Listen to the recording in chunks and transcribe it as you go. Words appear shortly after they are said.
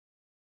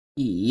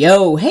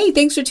Yo, hey,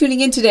 thanks for tuning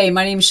in today.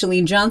 My name is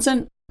Chalene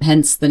Johnson,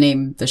 hence the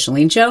name The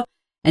Chalene Show.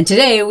 And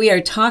today we are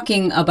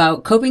talking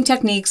about coping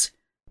techniques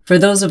for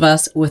those of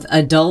us with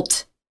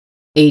adult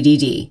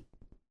ADD.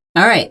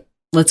 All right,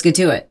 let's get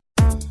to it.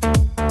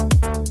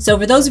 So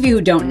for those of you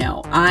who don't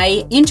know,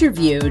 I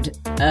interviewed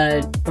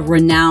a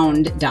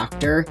renowned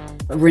doctor,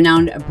 a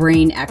renowned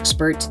brain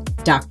expert,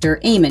 Dr.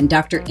 Amen.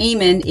 Dr.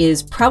 Amen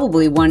is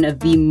probably one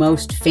of the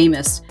most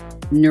famous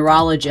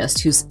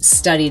neurologists who's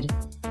studied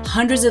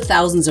hundreds of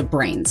thousands of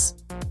brains.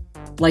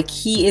 Like,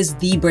 he is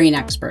the brain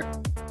expert.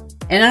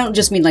 And I don't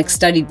just mean like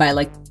studied by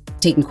like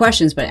taking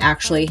questions, but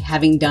actually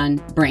having done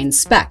brain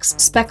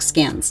SPECT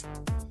scans.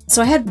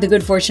 So I had the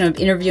good fortune of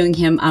interviewing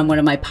him on one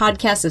of my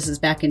podcasts. This is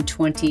back in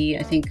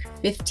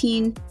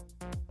 2015.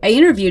 I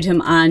interviewed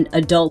him on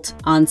adult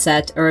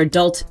onset or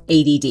adult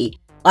ADD.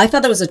 I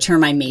thought that was a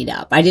term I made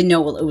up. I didn't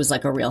know it was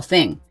like a real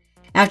thing.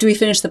 After we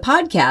finished the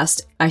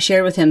podcast, I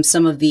shared with him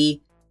some of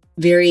the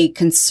very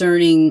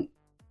concerning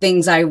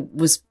things I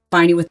was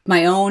finding with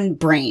my own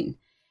brain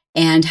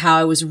and how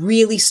I was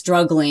really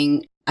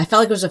struggling. I felt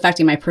like it was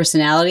affecting my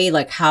personality,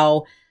 like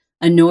how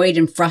annoyed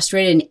and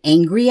frustrated and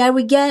angry I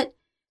would get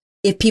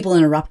if people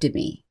interrupted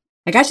me.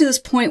 I got to this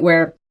point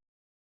where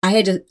I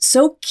had to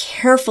so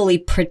carefully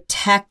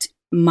protect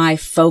my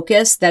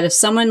focus that if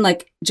someone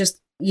like just,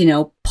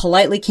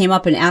 politely came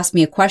up and asked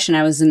me a question,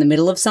 I was in the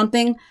middle of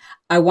something,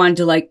 I wanted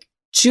to like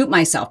shoot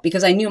myself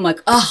because I knew I'm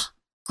like,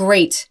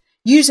 great.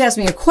 You just asked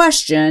me a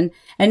question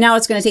and now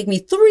it's going to take me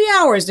 3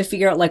 hours to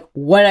figure out like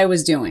what I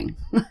was doing.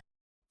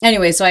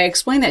 Anyway, so I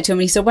explained that to him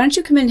and he said, why don't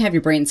you come in and have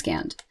your brain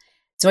scanned?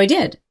 So I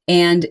did.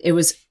 And it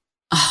was,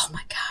 oh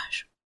my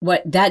gosh,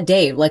 what that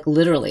day, like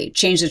literally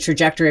changed the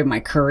trajectory of my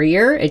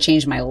career. It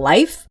changed my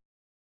life.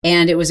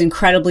 And it was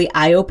incredibly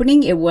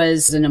eye-opening. It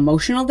was an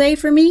emotional day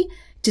for me.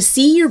 To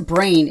see your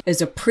brain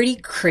is a pretty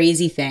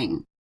crazy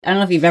thing. I don't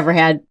know if you've ever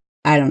had,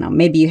 I don't know,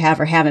 maybe you have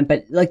or haven't,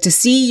 but like to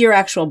see your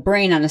actual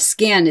brain on a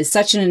scan is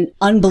such an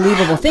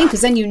unbelievable thing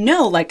because then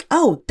like,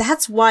 oh,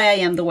 that's why I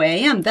am the way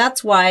I am.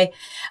 That's why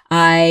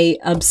I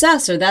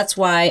obsess, or that's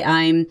why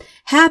I'm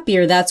happy,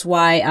 or that's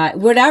why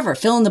whatever,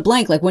 fill in the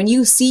blank. Like when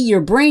you see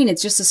your brain,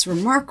 it's just this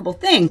remarkable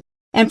thing.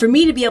 And for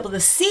me to be able to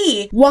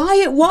see why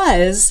it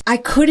was I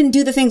couldn't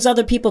do the things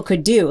other people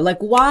could do, like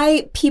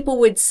why people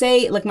would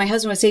say, like my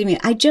husband would say to me,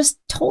 I just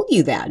told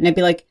you that. And I'd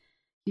be like,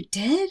 you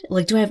did?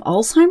 Like, do I have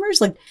Alzheimer's?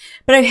 Like,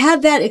 but I've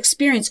had that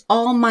experience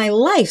all my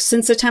life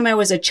since the time I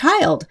was a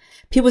child.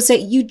 People would say,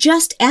 you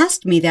just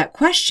asked me that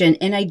question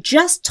and I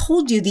just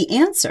told you the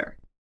answer.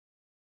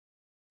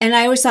 And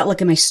I always thought,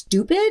 like, am I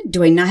stupid?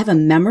 Do I not have a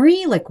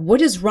memory? Like,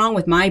 what is wrong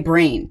with my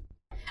brain?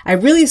 I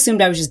really assumed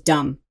I was just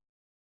dumb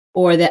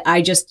or that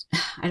I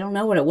don't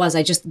know what it was.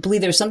 I just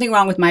believe there was something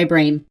wrong with my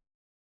brain.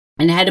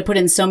 And I had to put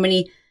in so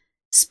many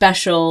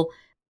special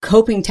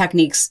coping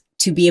techniques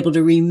to be able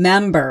to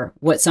remember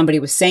what somebody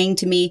was saying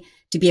to me,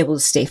 to be able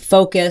to stay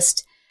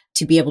focused,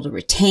 to be able to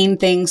retain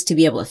things, to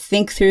be able to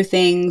think through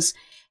things.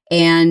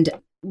 And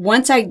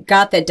once I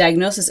got that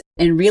diagnosis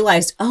and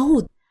realized,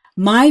 oh,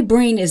 my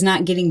brain is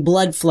not getting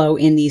blood flow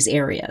in these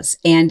areas.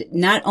 And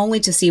not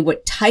only to see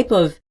what type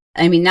of,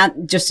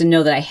 not just to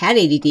know that I had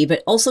ADD,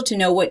 but also to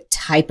know what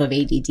type of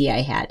ADD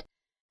I had.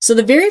 So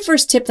the very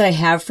first tip that I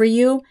have for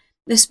you,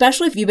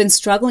 especially if you've been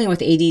struggling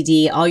with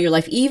ADD all your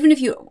life, even if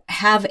you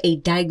have a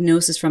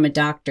diagnosis from a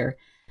doctor,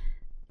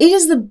 it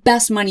is the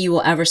best money you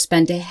will ever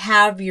spend to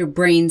have your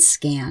brain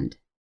scanned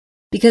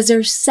because there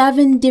are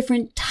 7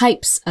 different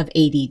types of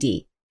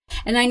ADD.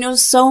 And I know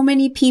so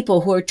many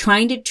people who are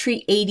trying to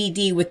treat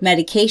ADD with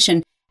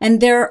medication,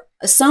 and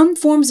some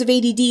forms of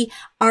ADD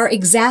are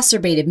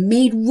exacerbated,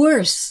 made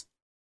worse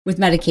with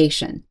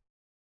medication.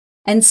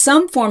 And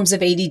some forms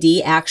of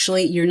ADD,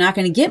 actually, you're not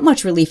going to get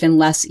much relief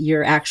unless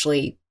you're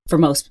actually, for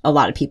a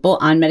lot of people,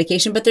 on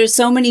medication, but there's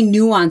so many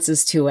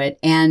nuances to it,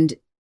 and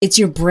it's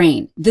your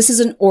brain. This is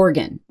an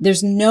organ.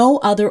 There's no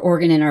other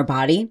organ in our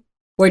body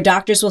where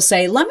doctors will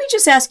say, let me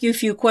just ask you a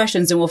few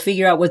questions and we'll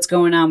figure out what's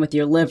going on with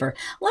your liver.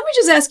 Let me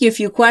just ask you a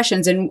few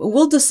questions and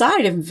we'll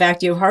decide if in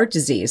fact you have heart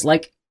disease.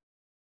 Like,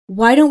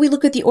 why don't we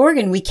look at the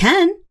organ? We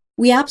can.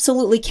 We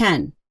absolutely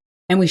can.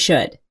 And we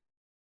should.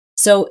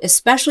 So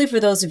especially for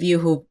those of you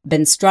who've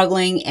been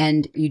struggling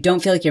and you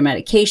don't feel like your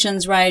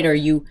medication's right, or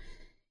you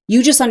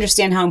just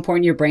understand how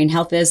important your brain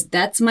health is,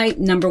 that's my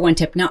number one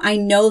tip. Now, I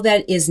know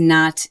that is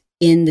not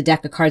in the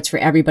deck of cards for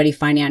everybody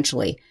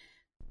financially,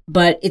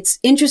 but it's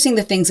interesting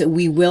the things that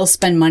we will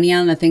spend money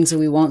on, the things that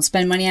we won't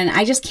spend money on.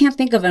 I just can't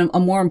think of a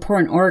more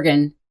important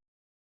organ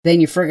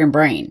than your friggin'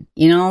 brain.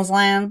 You know what I'm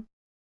saying?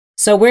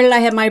 So where did I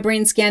have my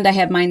brain scanned? I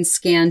had mine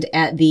scanned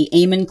at the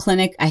Amen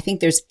Clinic. I think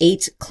there's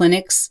 8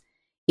 clinics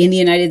in the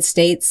United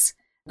States.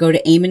 Go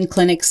to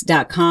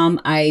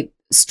amenclinics.com. I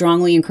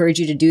strongly encourage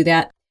you to do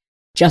that.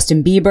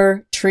 Justin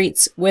Bieber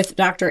treats with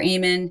Dr.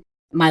 Amen.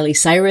 Miley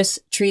Cyrus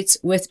treats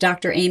with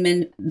Dr.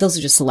 Amen. Those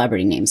are just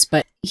celebrity names,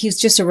 but he's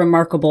just a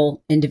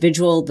remarkable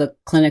individual. The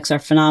clinics are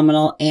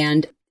phenomenal,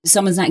 and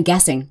someone's not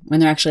guessing when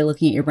they're actually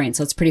looking at your brain.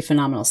 So it's pretty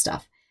phenomenal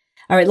stuff.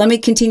 All right, let me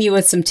continue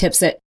with some tips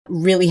that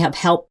really have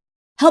helped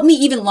helped me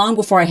even long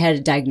before I had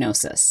a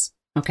diagnosis.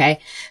 Okay.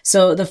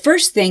 So the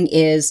first thing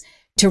is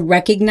to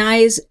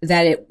recognize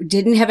that it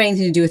didn't have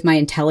anything to do with my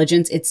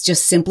intelligence. It's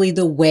just simply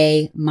the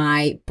way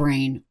my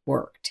brain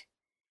worked.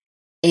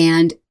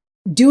 And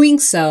doing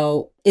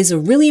so is a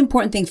really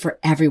important thing for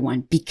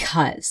everyone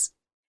because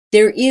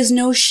there is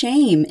no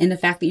shame in the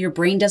fact that your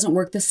brain doesn't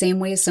work the same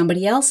way as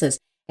somebody else's.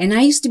 And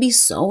I used to be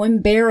so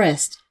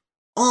embarrassed.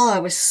 Oh, I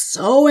was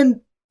so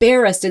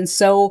embarrassed and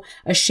so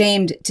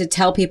ashamed to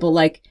tell people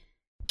like,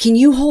 can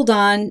you hold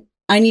on?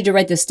 I need to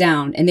write this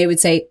down. And they would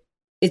say,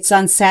 it's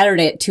on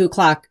Saturday at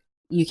 2:00.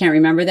 You can't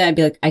remember that? I'd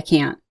be like, I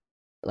can't.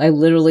 I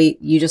literally,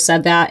 you just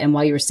said that. And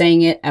while you were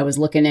saying it, I was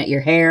looking at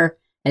your hair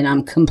and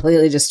I'm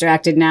completely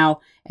distracted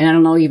now. And I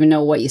don't even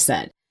know what you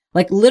said.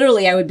 Like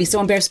literally, I would be so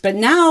embarrassed. But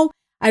now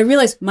I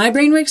realize my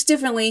brain works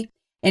differently.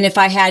 And if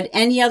I had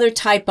any other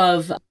type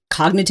of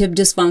cognitive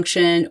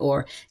dysfunction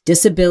or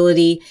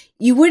disability,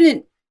 you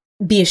wouldn't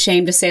be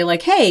ashamed to say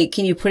like, hey,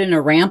 can you put in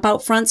a ramp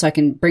out front so I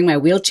can bring my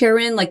wheelchair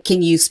in? Like,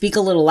 can you speak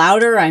a little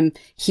louder? I'm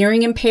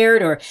hearing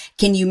impaired. Or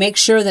can you make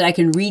sure that I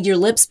can read your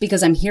lips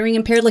because I'm hearing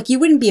impaired? Like, you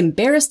wouldn't be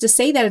embarrassed to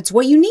say that. It's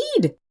what you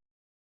need.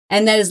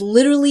 And that is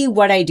literally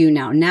what I do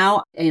now.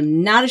 Now I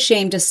am not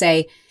ashamed to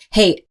say,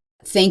 hey,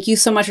 thank you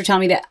so much for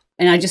telling me that.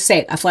 And I just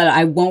say, flat out,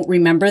 I won't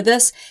remember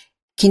this.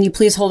 Can you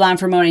please hold on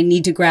for a moment? I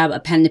need to grab a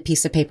pen and a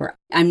piece of paper.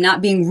 I'm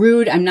not being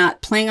rude. I'm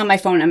not playing on my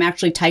phone. I'm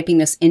actually typing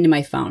this into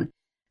my phone.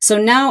 So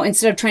now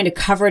instead of trying to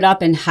cover it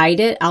up and hide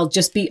it, I'll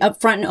just be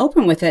upfront and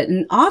open with it.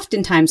 And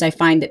oftentimes I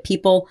find that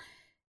people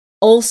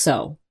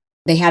also,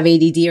 they have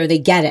ADD or they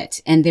get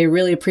it and they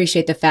really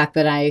appreciate the fact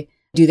that I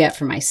do that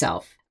for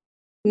myself.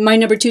 My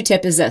number 2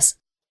 tip is this.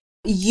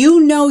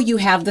 You know you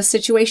have the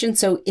situation,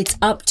 so it's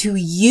up to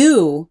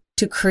you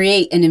to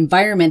create an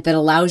environment that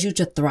allows you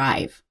to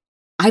thrive.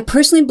 I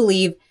personally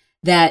believe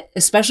that,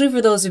 especially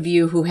for those of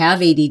you who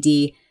have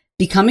ADD,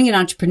 becoming an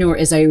entrepreneur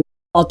is a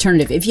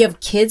alternative. If you have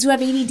kids who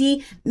have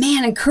ADD,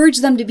 man, encourage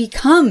them to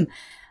become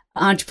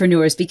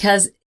entrepreneurs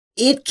because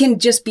it can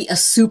just be a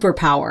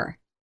superpower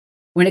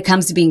when it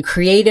comes to being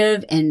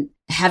creative and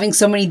having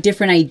so many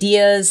different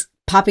ideas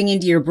popping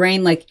into your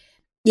brain. Like,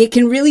 it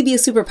can really be a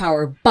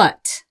superpower,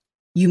 but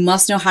you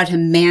must know how to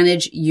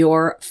manage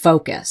your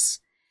focus.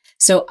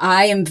 So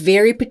I am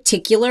very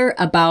particular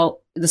about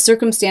the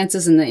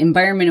circumstances and the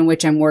environment in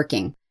which I'm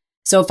working.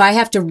 So if I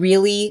have to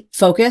really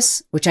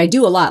focus, which I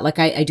do a lot, like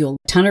I do a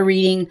ton of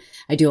reading,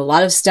 I do a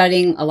lot of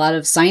studying, a lot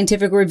of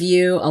scientific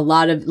review, a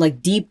lot of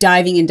like deep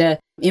diving into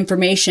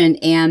information.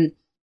 And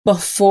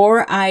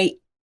before I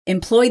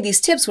employed these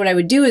tips, what I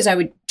would do is I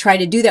would try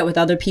to do that with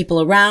other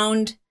people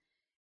around,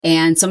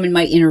 and someone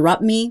might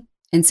interrupt me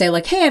and say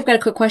like, hey, I've got a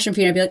quick question for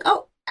you. And I'd be like,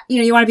 oh,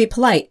 you want to be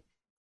polite?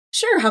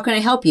 Sure. How can I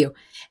help you?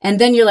 And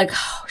then you're like,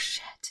 oh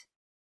shit,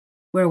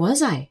 where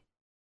was I?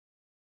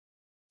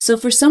 So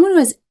for someone who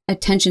has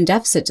attention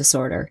deficit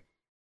disorder,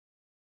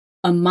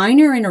 a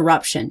minor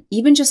interruption,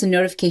 even just a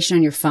notification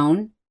on your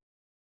phone,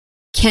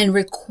 can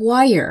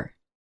require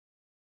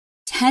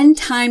 10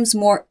 times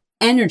more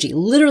energy,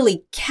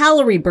 literally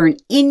calorie burn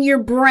in your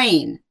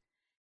brain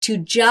to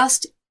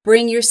just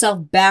bring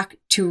yourself back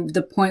to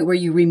the point where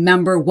you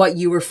remember what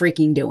you were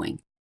freaking doing.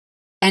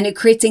 And it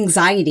creates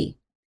anxiety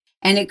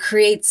and it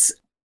creates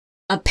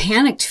a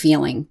panicked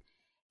feeling.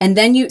 And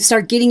then you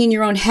start getting in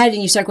your own head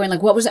and you start going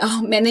like, what was,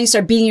 oh man, then you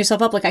start beating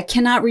yourself up. Like, I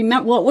cannot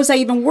remember, what was I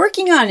even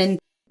working on? And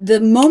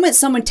the moment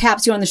someone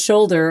taps you on the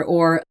shoulder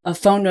or a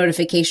phone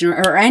notification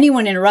or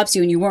anyone interrupts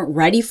you and you weren't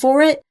ready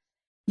for it,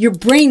 your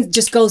brain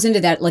just goes into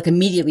that like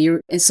immediately.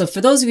 And so for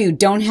those of you who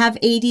don't have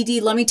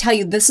ADD, let me tell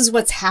you, this is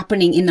what's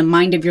happening in the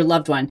mind of your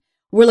loved one.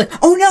 We're like,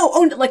 oh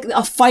no, like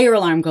a fire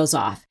alarm goes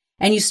off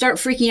and you start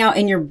freaking out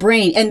in your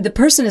brain and the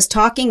person is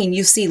talking and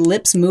you see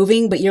lips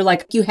moving, but you're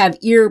like, you have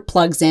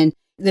earplugs in.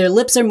 Their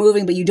lips are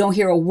moving, but you don't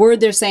hear a word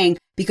they're saying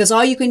because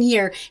all you can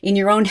hear in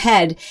your own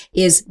head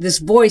is this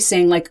voice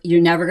saying like,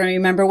 you're never going to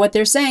remember what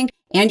they're saying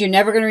and you're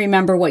never going to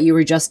remember what you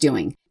were just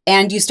doing.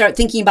 And you start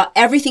thinking about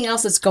everything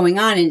else that's going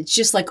on. And it's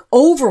just like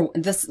over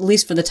this, at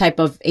least for the type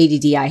of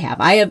ADD I have.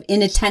 I have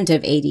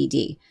inattentive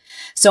ADD.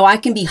 So I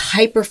can be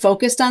hyper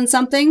focused on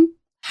something,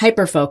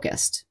 hyper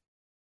focused,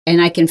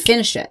 and I can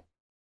finish it.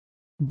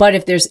 But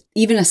if there's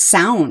even a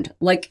sound,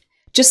 like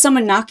just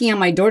someone knocking on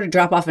my door to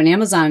drop off an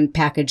Amazon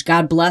package,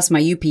 God bless my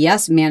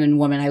UPS man and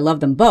woman. I love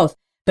them both.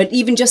 But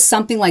even just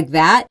something like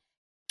that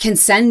can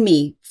send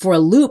me for a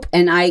loop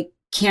and I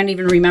can't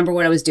even remember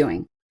what I was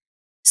doing.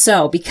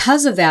 So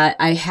because of that,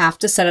 I have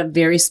to set up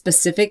very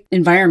specific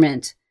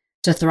environment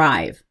to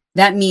thrive.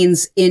 That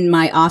means in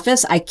my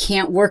office, I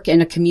can't work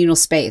in a communal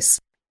space.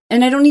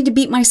 And I don't need to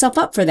beat myself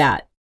up for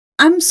that.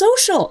 I'm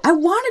social. I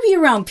want to be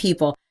around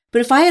people.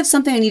 But if I have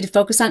something I need to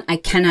focus on, I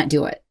cannot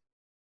do it.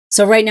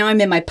 So right now I'm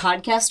in my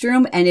podcast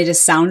room and it is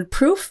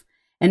soundproof.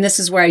 And this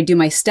is where I do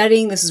my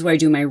studying. This is where I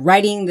do my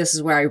writing. This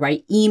is where I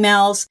write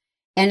emails.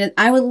 And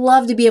I would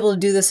love to be able to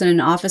do this in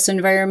an office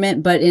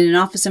environment, but in an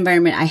office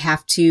environment, I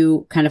have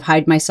to kind of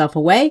hide myself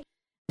away.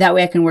 That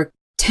way I can work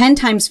 10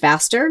 times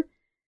faster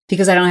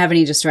because I don't have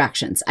any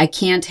distractions. I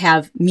can't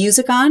have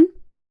music on.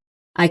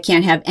 I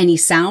can't have any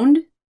sound.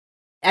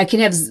 I can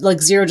have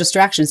like zero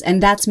distractions.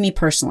 And that's me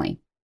personally.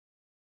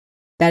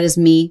 That is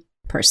me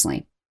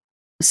personally.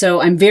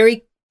 So I'm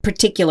very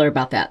particular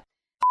about that.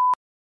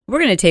 We're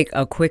going to take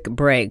a quick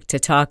break to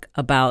talk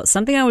about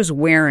something I was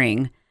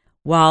wearing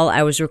while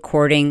I was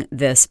recording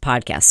this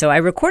podcast. So I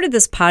recorded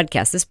this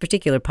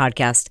particular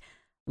podcast,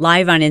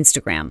 live on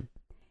Instagram.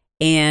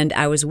 And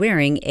I was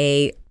wearing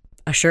a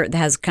shirt that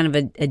has kind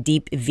of a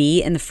deep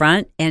V in the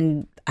front.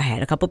 And I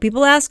had a couple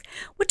people ask,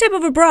 what type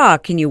of a bra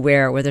can you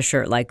wear with a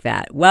shirt like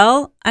that?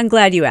 Well, I'm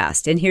glad you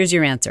asked. And here's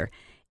your answer.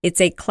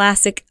 It's a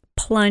classic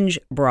plunge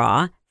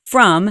bra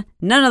from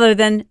none other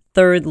than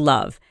Third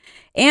Love.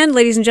 And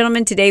ladies and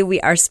gentlemen, today we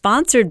are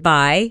sponsored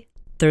by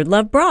Third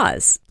Love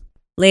Bras.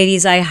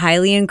 Ladies, I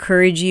highly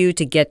encourage you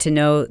to get to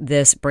know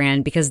this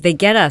brand because they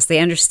get us. They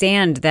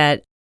understand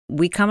that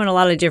we come in a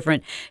lot of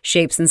different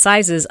shapes and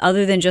sizes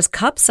other than just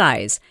cup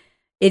size.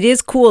 It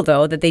is cool,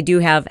 though, that they do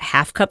have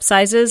half cup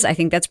sizes. I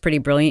think that's pretty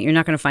brilliant. You're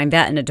not going to find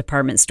that in a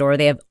department store.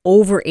 They have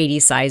over 80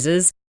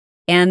 sizes.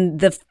 And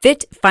the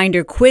Fit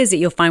Finder quiz that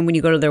you'll find when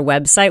you go to their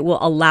website will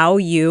allow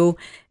you,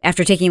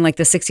 after taking like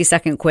the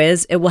 60-second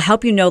quiz, it will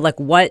help you know like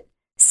what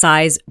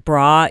size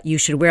bra you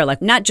should wear.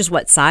 Like not just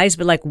what size,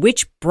 but like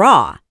which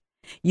bra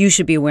you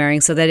should be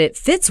wearing so that it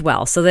fits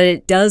well, so that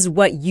it does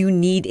what you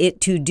need it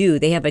to do.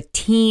 They have a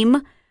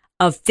team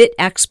of fit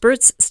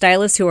experts,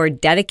 stylists who are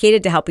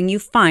dedicated to helping you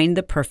find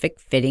the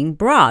perfect fitting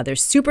bra. They're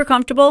super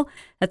comfortable.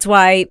 That's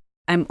why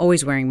I'm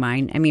always wearing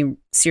mine. I mean,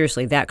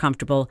 seriously, that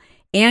comfortable.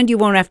 And you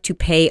won't have to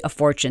pay a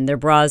fortune. Their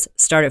bras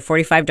start at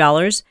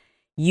 $45.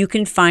 You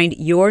can find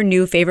your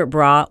new favorite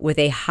bra with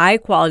a high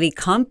quality,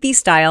 comfy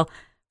style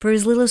for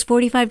as little as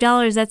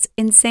 $45. That's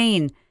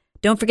insane.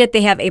 Don't forget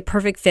they have a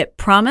perfect fit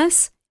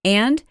promise.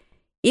 And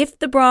if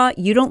the bra,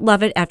 you don't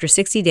love it after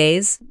 60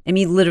 days, I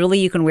mean, literally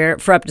you can wear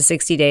it for up to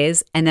 60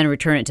 days and then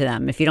return it to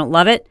them. If you don't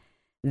love it,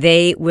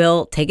 they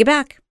will take it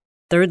back.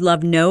 Third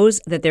Love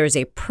knows that there is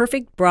a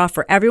perfect bra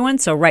for everyone.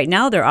 So right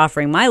now they're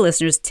offering my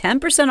listeners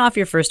 10% off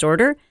your first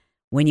order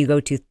when you go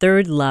to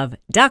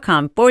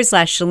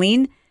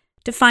thirdlove.com/Chalene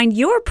to find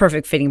your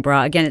perfect fitting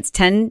bra. Again, it's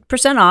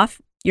 10% off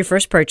your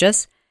first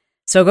purchase.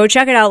 So go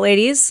check it out,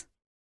 ladies.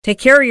 Take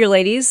care of your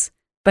ladies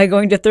by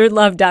going to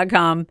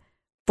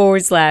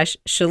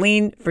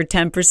thirdlove.com/Chalene for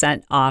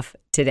 10% off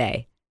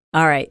today.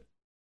 All right,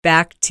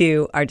 back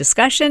to our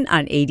discussion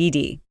on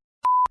ADD.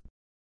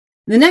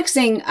 The next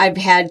thing I've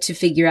had to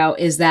figure out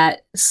is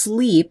that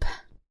sleep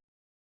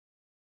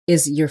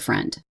is your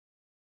friend.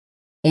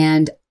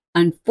 And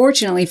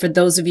unfortunately, for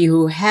those of you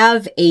who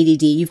have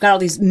ADD, you've got all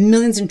these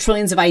millions and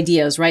trillions of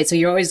ideas, right? So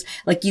you're always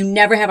like, you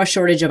never have a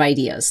shortage of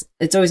ideas.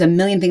 It's always a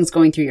million things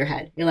going through your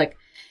head. You're like,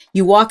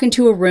 you walk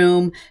into a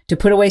room to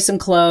put away some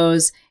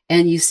clothes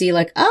and you see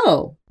like,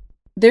 oh,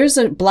 there's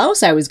a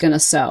blouse I was going to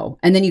sew.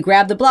 And then you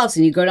grab the blouse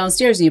and you go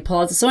downstairs and you pull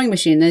out the sewing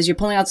machine. And as you're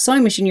pulling out the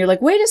sewing machine, you're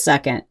like, wait a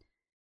second.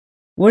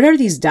 What are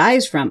these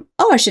dyes from?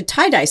 Oh, I should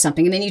tie-dye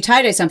something. And then you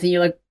tie-dye something.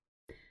 You're like,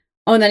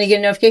 oh, and then you get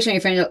a notification on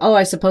your phone. You're like, oh,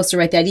 I was supposed to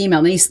write that email.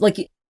 And then you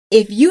like,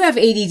 if you have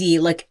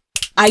ADD, like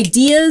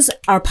ideas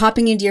are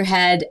popping into your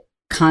head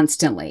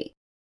constantly.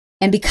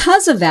 And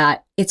because of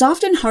that, it's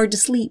often hard to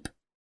sleep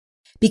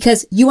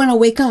because you want to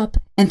wake up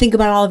and think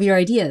about all of your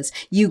ideas.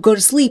 You go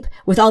to sleep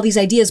with all these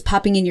ideas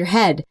popping in your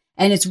head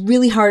and it's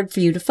really hard for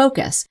you to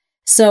focus.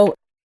 So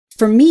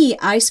for me,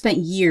 I spent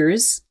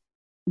years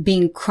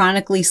being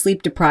chronically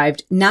sleep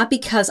deprived, not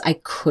because I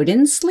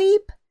couldn't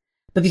sleep,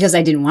 but because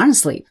I didn't want to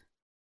sleep.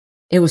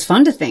 It was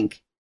fun to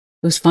think.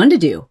 It was fun to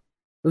do.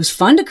 It was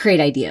fun to create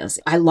ideas.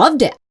 I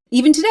loved it.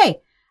 Even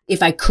today,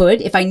 if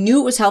I knew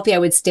it was healthy, I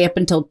would stay up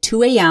until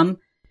 2 a.m.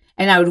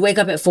 and I would wake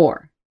up at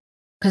 4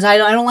 because I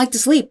don't like to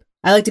sleep.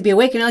 I like to be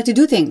awake and I like to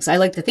do things. I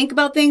like to think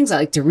about things. I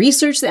like to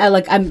research.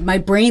 My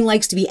brain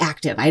likes to be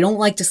active. I don't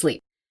like to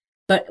sleep.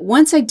 But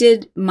once I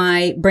did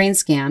my brain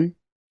scan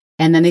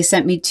and then they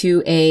sent me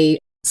to a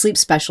sleep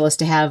specialist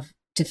to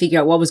figure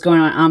out what was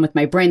going on with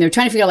my brain. They were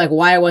trying to figure out like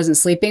why I wasn't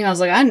sleeping. I was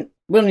like,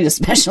 we don't need a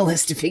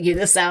specialist to figure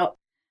this out.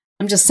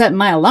 I'm just setting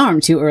my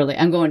alarm too early.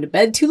 I'm going to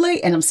bed too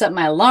late and I'm setting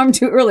my alarm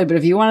too early. But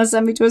if you want to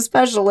send me to a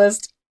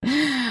specialist,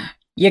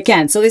 you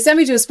can. So they sent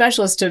me to a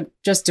specialist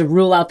to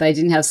rule out that I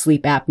didn't have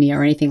sleep apnea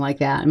or anything like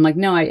that. I'm like,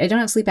 no, I don't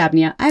have sleep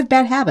apnea. I have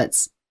bad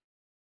habits.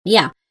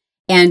 Yeah.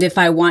 And if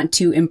I want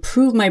to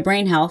improve my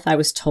brain health, I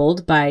was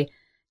told by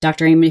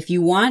Dr. Amen, if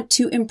you want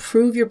to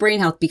improve your brain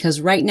health,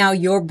 because right now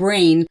your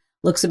brain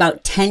looks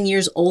about 10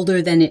 years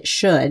older than it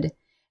should,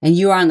 and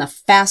you are on the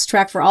fast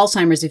track for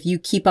Alzheimer's if you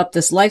keep up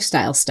this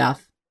lifestyle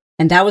stuff.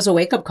 And that was a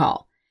wake-up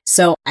call.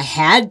 So I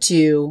had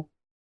to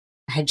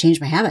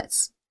change my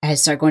habits. I had to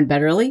start going to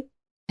bed early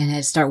and I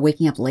had to start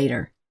waking up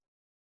later.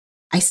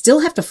 I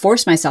still have to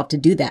force myself to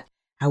do that.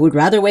 I would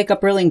rather wake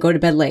up early and go to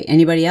bed late.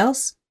 Anybody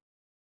else?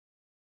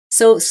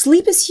 So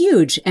sleep is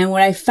huge. And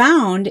what I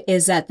found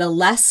is that the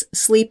less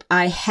sleep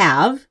I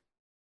have,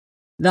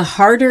 the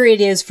harder it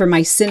is for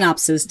my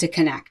synapses to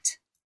connect.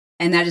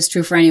 And that is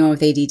true for anyone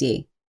with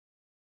ADD.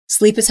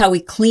 Sleep is how we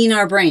clean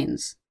our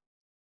brains.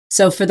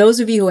 So for those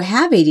of you who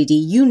have ADD,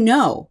 you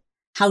know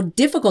how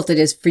difficult it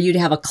is for you to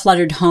have a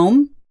cluttered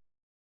home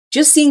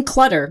Just seeing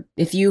clutter,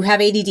 if you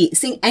have ADD,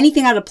 seeing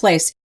anything out of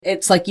place,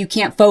 it's like you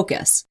can't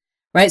focus,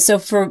 right? So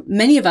for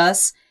many of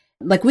us,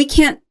 like we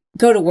can't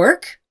go to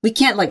work. We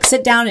can't like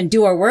sit down and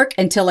do our work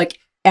until like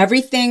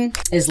everything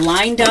is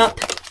lined up.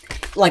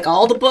 Like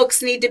all the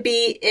books need to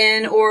be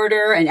in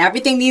order and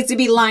everything needs to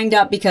be lined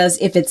up, because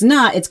if it's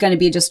not, it's going to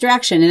be a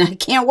distraction and I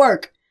can't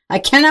work. I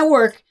cannot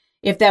work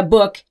if that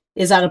book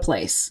is out of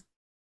place,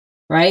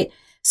 right?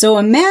 So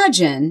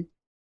imagine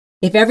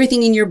if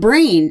everything in your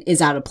brain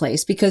is out of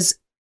place, because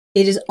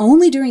it is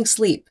only during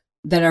sleep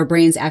that our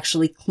brains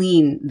actually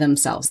clean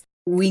themselves.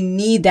 We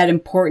need that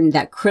important,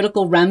 that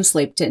critical REM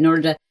sleep in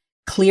order to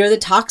clear the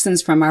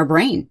toxins from our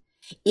brain.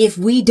 If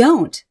we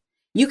don't,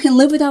 you can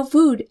live without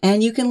food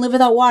and you can live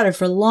without water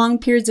for long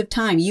periods of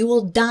time. You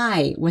will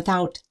die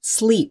without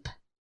sleep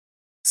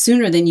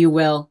sooner than you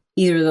will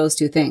either of those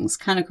two things.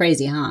 Kind of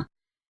crazy, huh?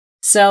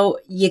 So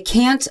you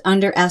can't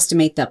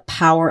underestimate the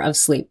power of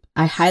sleep.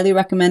 I highly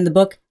recommend the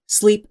book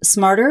Sleep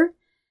Smarter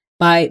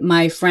by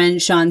my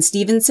friend Sean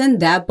Stevenson.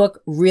 That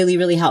book really,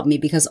 really helped me,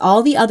 because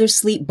all the other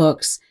sleep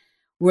books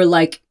were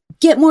like,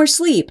 get more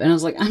sleep. And I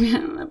was like, but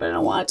I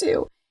don't want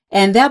to.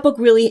 And that book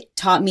really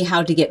taught me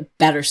how to get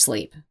better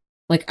sleep.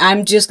 Like,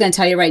 I'm just going to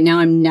tell you right now,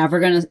 I'm never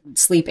going to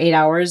sleep 8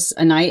 hours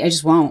a night. I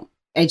just won't.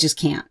 I just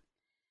can't.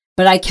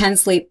 But I can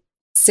sleep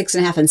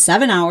 6.5 and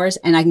 7 hours,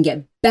 and I can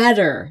get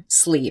better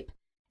sleep.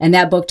 And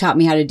that book taught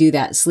me how to do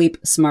that. Sleep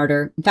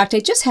Smarter. In fact,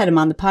 I just had him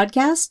on the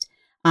podcast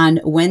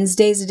on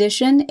Wednesday's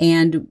edition,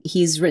 and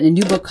he's written a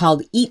new book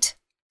called Eat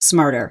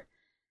Smarter.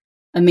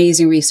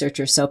 Amazing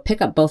researcher. So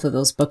pick up both of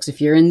those books. If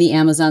you're in the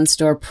Amazon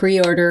store,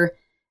 pre-order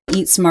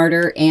Eat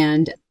Smarter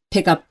and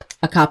pick up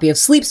a copy of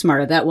Sleep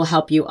Smarter. That will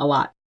help you a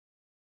lot.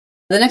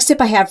 The next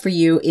tip I have for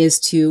you is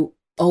to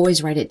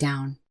always write it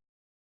down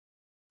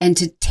and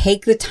to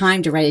take the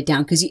time to write it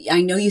down, because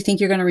I know you think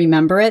you're going to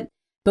remember it,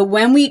 but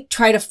when we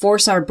try to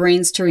force our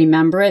brains to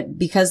remember it,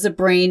 because the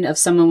brain of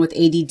someone with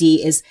ADD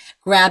is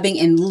grabbing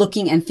and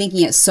looking and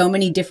thinking at so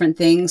many different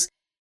things,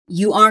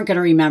 you aren't going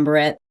to remember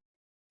it.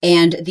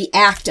 And the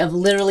act of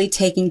literally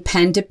taking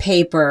pen to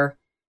paper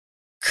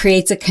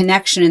creates a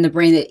connection in the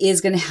brain that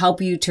is going to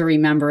help you to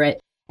remember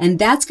it. And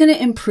that's going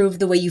to improve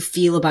the way you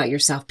feel about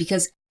yourself,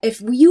 because if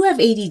you have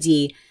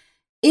ADD,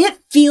 it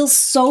feels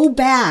so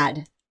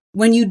bad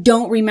when you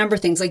don't remember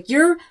things. Like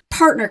your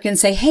partner can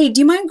say, hey,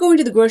 do you mind going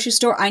to the grocery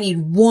store? I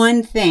need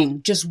one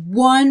thing, just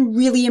one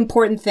really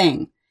important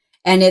thing.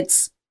 And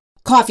it's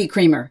coffee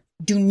creamer.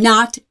 Do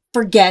not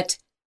forget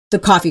the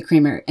coffee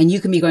creamer. And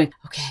you can be going,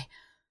 okay,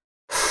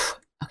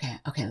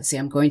 let's see,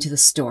 I'm going to the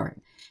store.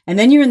 And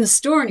then you're in the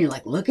store and you're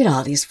like, look at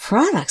all these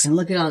products and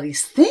look at all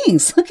these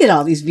things. Look at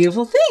all these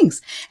beautiful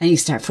things. And you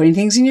start putting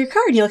things in your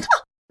cart. And you're like,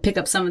 oh, pick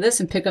up some of this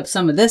and pick up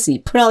some of this. And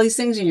you put all these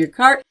things in your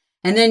cart.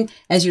 And then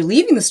as you're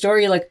leaving the store,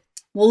 you're like,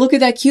 well, look at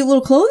that cute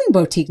little clothing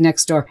boutique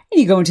next door.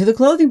 And you go into the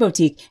clothing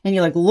boutique and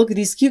you're like, look at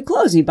these cute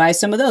clothes. And you buy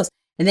some of those.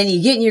 And then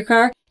you get in your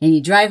car and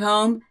you drive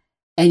home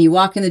and you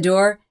walk in the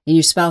door and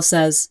your spouse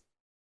says,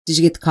 did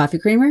you get the coffee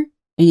creamer?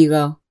 And you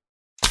go,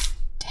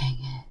 dang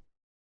it.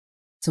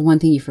 It's the one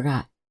thing you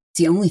forgot. It's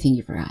the only thing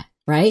you forgot,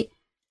 right?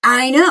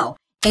 I know.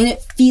 And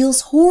it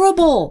feels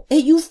horrible.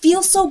 You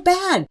feel so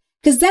bad,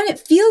 because then it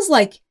feels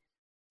like,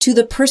 to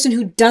the person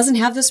who doesn't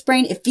have this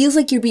brain, it feels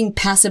like you're being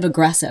passive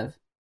aggressive.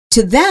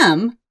 To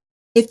them,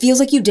 it feels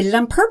like you did it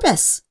on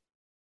purpose,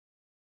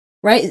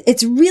 right?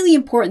 It's really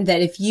important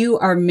that if you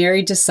are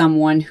married to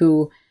someone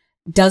who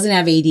doesn't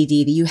have ADD,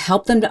 that you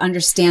help them to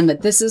understand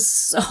that this is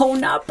so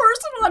not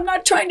personal. I'm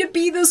not trying to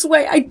be this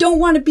way. I don't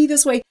want to be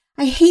this way.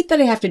 I hate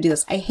that I have to do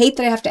this. I hate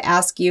that I have to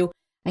ask you.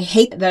 I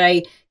hate that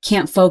I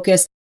can't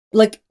focus.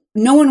 Like,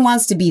 no one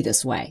wants to be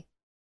this way,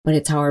 but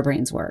it's how our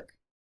brains work.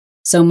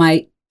 So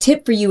my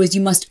tip for you is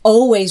you must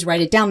always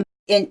write it down.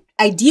 And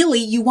ideally,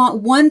 you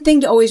want one thing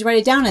to always write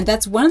it down. And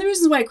that's one of the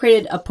reasons why I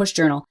created a push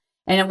journal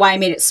and why I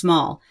made it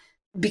small.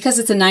 Because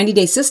it's a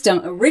 90-day system.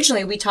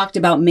 Originally, we talked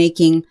about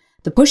making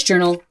the push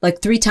journal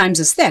like 3 times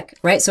as thick,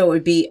 right? So it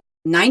would be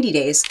 90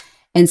 days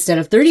instead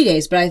of 30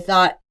 days. But I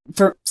thought,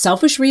 for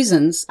selfish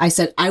reasons, I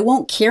said, I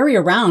won't carry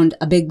around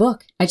a big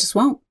book. I just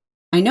won't.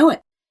 I know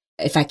it.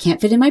 If I can't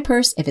fit in my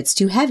purse, if it's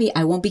too heavy,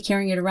 I won't be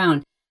carrying it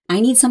around. I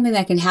need something that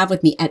I can have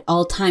with me at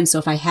all times. So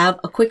if I have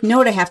a quick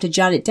note, I have to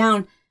jot it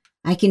down,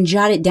 I can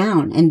jot it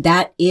down. And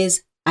that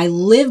is, I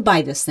live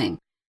by this thing.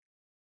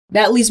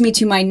 That leads me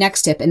to my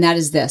next tip, and that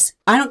is this.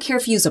 I don't care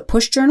if you use a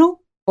push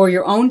journal or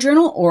your own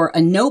journal or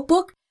a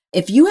notebook.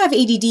 If you have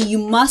ADD, you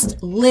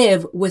must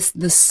live with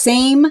the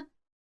same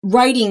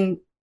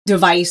writing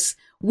device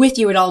with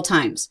you at all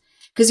times.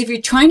 Because if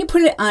you're trying to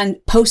put it on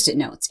Post-it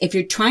notes, if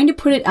you're trying to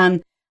put it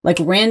on like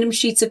random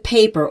sheets of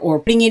paper or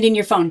putting it in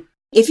your phone,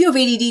 if you have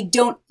ADD,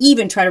 don't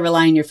even try to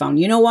rely on your phone.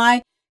 You know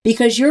why?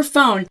 Because your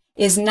phone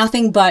is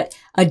nothing but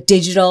a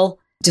digital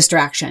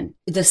distraction.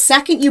 The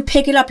second you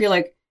pick it up, you're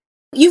like,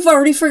 you've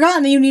already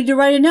forgotten that you need to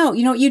write a note.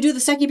 You know what you do the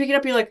second you pick it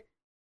up? You're like,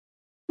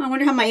 I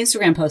wonder how my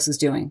Instagram post is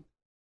doing.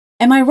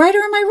 Am I right or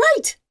am I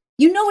right?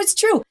 You know it's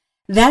true.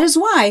 That is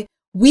why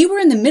we were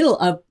in the middle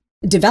of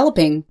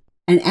developing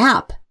an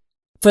app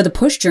for the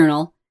push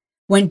journal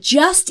when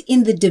just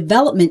in the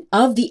development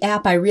of the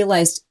app, I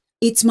realized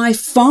it's my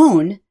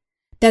phone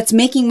that's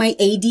making my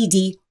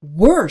ADD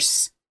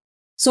worse.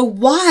 So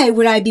why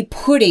would I be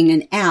putting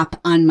an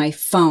app on my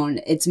phone?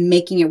 It's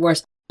making it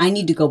worse. I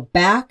need to go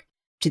back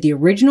to the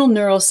original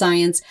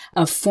neuroscience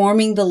of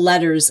forming the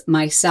letters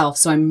myself.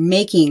 So I'm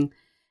making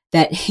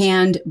that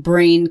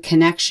hand-brain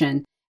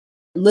connection.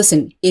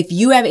 Listen, if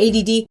you have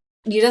ADD, it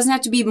doesn't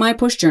have to be my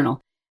push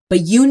journal,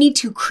 but you need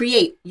to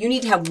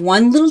have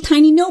one little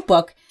tiny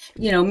notebook.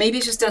 Maybe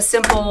it's just a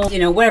simple,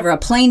 whatever, a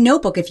plain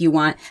notebook if you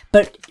want,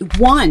 but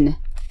one,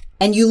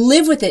 and you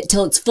live with it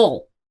till it's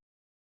full,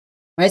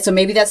 right? So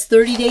maybe that's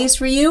 30 days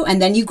for you,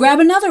 and then you grab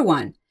another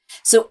one.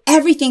 So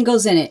everything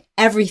goes in it,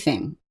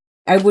 everything.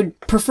 I would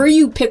prefer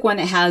you pick one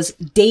that has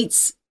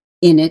dates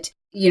in it,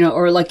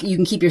 or like you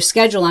can keep your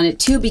schedule on it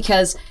too,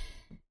 because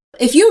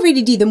if you have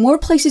ADD, the more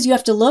places you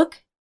have to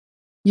look,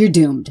 you're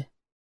doomed.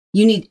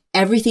 You need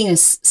everything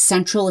as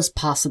central as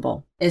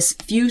possible, as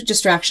few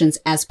distractions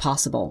as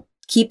possible.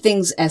 Keep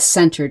things as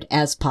centered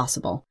as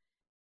possible.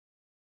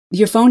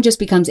 Your phone just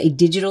becomes a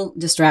digital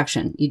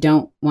distraction. You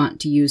don't want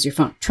to use your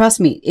phone. Trust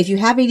me, if you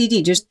have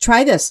ADD, just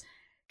try this.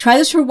 Try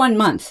this for 1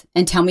 month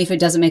and tell me if it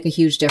doesn't make a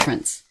huge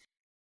difference.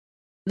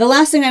 The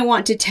last thing I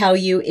want to tell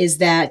you is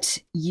that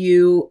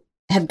you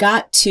have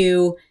got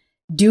to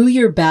do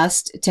your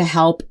best to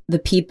help the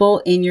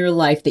people in your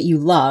life that you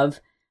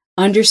love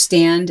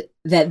understand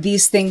that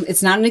these things,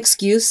 it's not an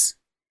excuse,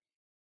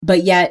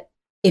 but yet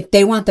if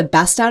they want the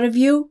best out of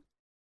you,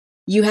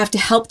 you have to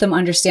help them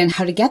understand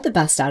how to get the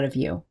best out of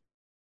you,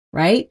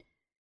 right?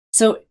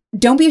 So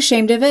don't be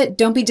ashamed of it.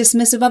 Don't be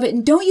dismissive of it.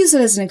 And don't use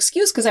it as an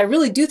excuse, because I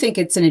really do think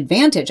it's an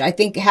advantage. I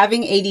think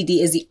having ADD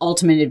is the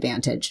ultimate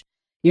advantage.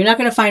 You're not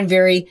going to find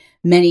very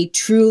many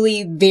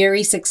truly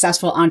very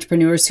successful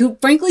entrepreneurs who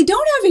frankly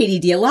don't have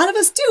ADD. A lot of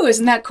us do.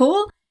 Isn't that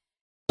cool?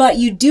 But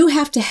you do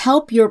have to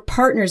help your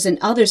partners and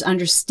others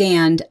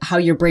understand how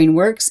your brain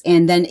works.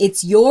 And then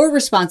it's your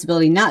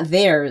responsibility, not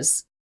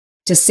theirs,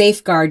 to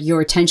safeguard your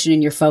attention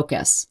and your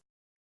focus.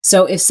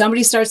 So if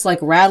somebody starts like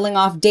rattling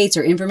off dates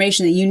or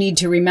information that you need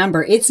to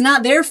remember, it's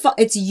not their fault.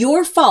 It's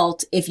your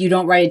fault if you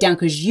don't write it down,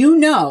 because you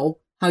know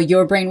how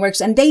your brain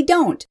works and they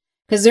don't,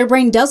 because their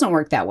brain doesn't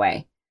work that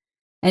way.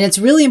 And it's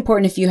really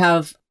important if you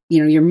have,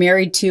 you're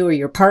married to or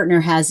your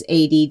partner has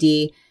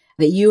ADD,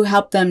 that you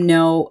help them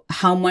know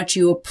how much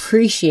you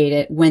appreciate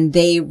it when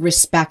they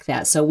respect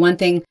that. So one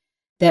thing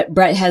that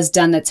Brett has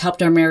done that's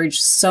helped our marriage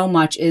so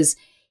much is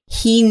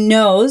he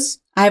knows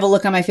I have a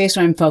look on my face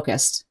when I'm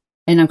focused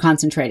and I'm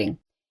concentrating.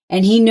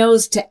 And he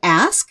knows to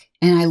ask,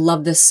 and I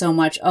love this so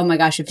much. Oh my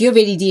gosh, if you have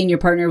ADD and your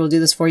partner will do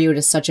this for you, it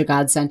is such a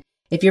godsend.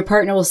 If your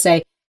partner will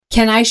say,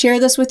 can I share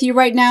this with you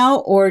right now,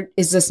 or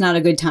is this not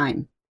a good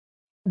time?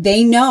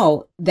 They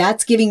know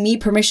that's giving me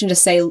permission to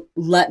say,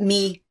 let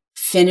me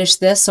finish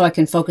this so I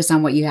can focus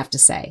on what you have to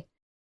say.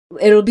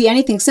 It'll be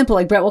anything simple,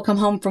 like Brett will come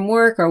home from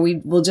work, or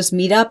we will just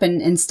meet up,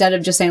 and instead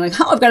of just saying like,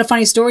 oh, I've got a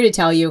funny story to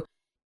tell you,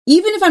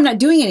 even if I'm not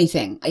doing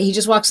anything, he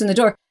just walks in the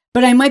door,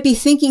 but I might be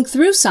thinking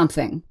through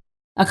something,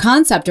 a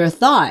concept or a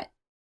thought.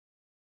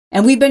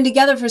 And we've been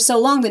together for so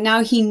long that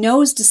now he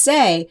knows to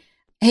say,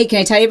 hey, can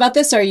I tell you about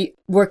this? Or are you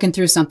working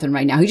through something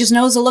right now? He just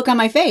knows the look on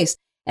my face.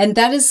 And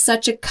that is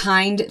such a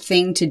kind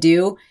thing to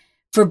do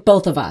for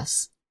both of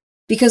us,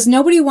 because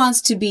nobody wants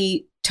to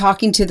be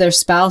talking to their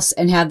spouse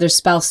and have their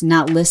spouse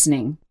not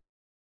listening.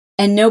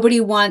 And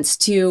nobody wants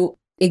to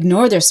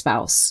ignore their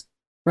spouse,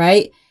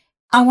 right?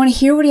 I want to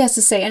hear what he has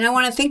to say, and I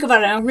want to think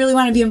about it. I really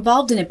want to be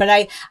involved in it, but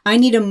I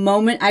need a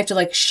moment. I have to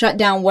like shut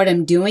down what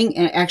I'm doing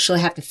and actually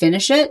have to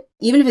finish it.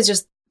 Even if it's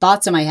just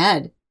thoughts in my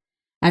head,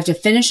 I have to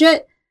finish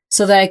it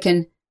so that I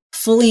can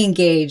fully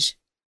engage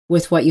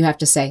with what you have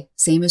to say.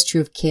 Same is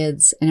true of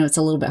kids. I know it's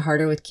a little bit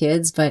harder with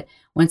kids, but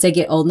once they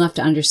get old enough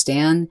to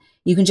understand,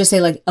 you can just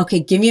say like, okay,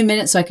 give me a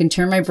minute so I can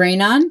turn my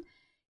brain on.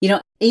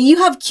 And you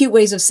have cute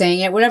ways of saying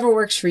it, whatever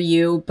works for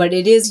you, but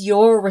it is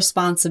your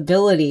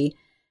responsibility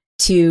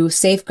to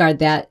safeguard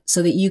that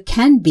so that you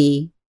can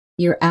be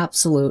your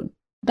absolute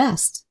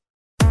best.